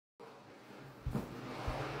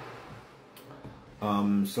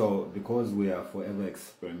So because we are forever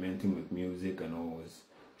experimenting with music and always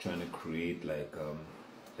trying to create like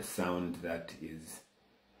a sound that is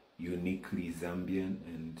uniquely Zambian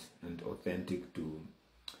and authentic to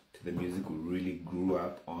the music we really grew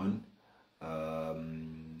up on,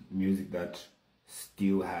 music that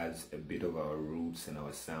still has a bit of our roots and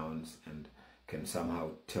our sounds and can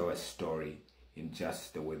somehow tell a story in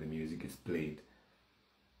just the way the music is played.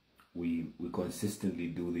 We consistently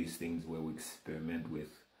do these things where we experiment with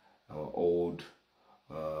our old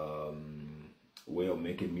way of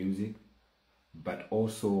making music, but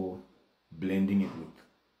also blending it with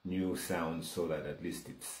new sounds so that at least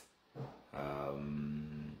it's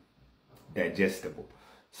digestible.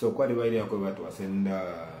 So kwa divaili yako watu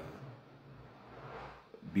wasenda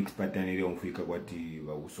beat pattern ile umfika kwati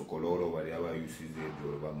wa usokoloro wale aba usize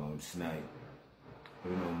joro ba Mount Sinai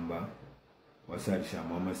remember wasalisha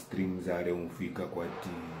mama strings ale umfika kwati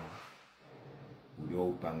ulio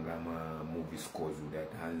upangama movie scores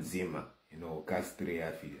that hanzima castre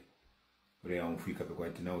yafi ule umfika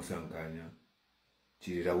kwati na usankanya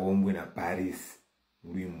chirira wombwe na Paris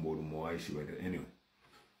ulimbo lumoaishi but anyway,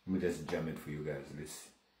 let me just jam it for you guys.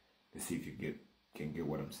 Let's see if you can get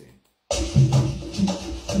what I'm saying.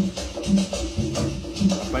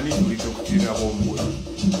 Apani tulitokuchira wombwe.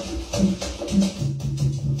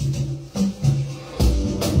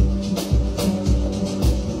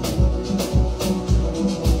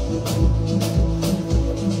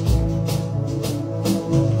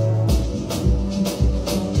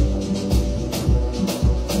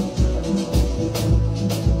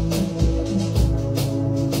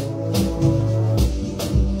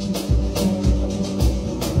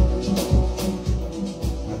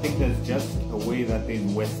 That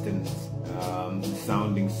these Western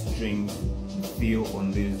sounding strings feel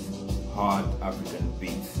on these hard African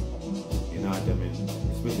beats, you know what I mean?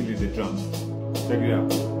 Especially the drums. Check it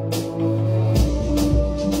out.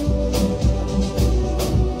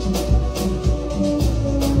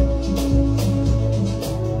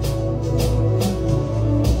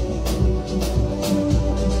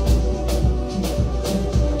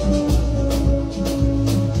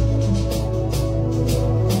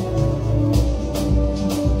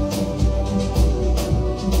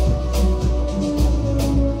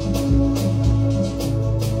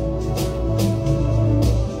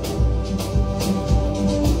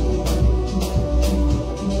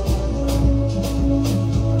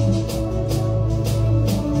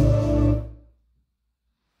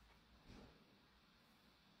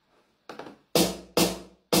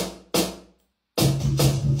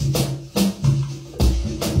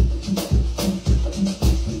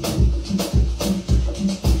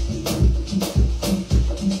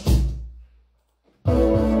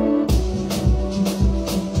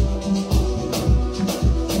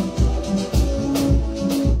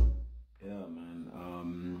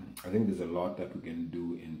 I think there's a lot that we can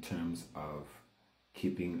do in terms of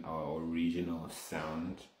keeping our original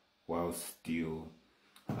sound while still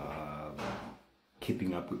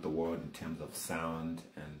keeping up with the world in terms of sound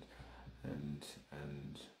and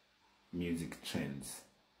music trends,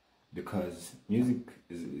 because music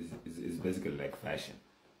is basically like fashion.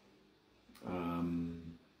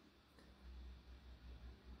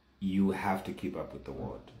 You have to keep up with the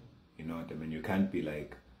world, you know what I mean? You can't be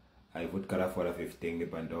like, I would kala fora 15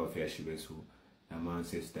 bando of yashibesu, my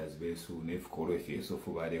ancestors besu, nef koro so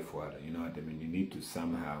for you know what I mean? You need to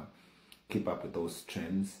somehow keep up with those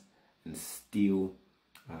trends and still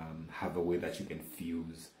have a way that you can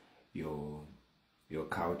fuse your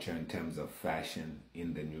culture in terms of fashion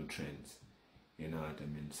in the new trends, you know what I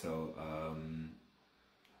mean? So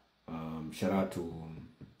shout out to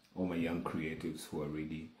all my young creatives who are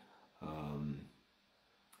really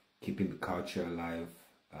keeping the culture alive,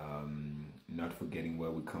 not forgetting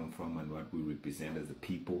where we come from and what we represent as a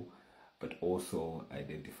people, but also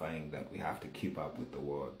identifying that we have to keep up with the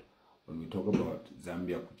world. When we talk about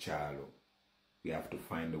Zambia Kuchalo, we have to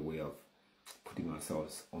find a way of putting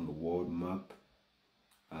ourselves on the world map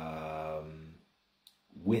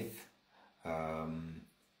with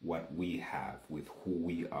what we have, with who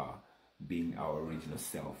we are, being our original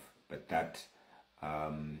self. But that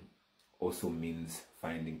also means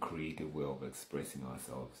finding creative way of expressing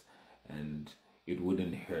ourselves, and it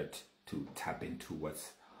wouldn't hurt to tap into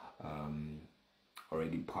what's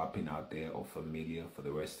already popping out there or familiar for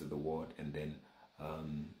the rest of the world, and then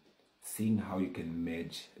seeing how you can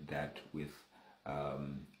merge that with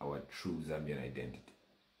our true Zambian identity.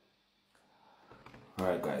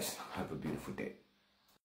 Alright guys, have a beautiful day.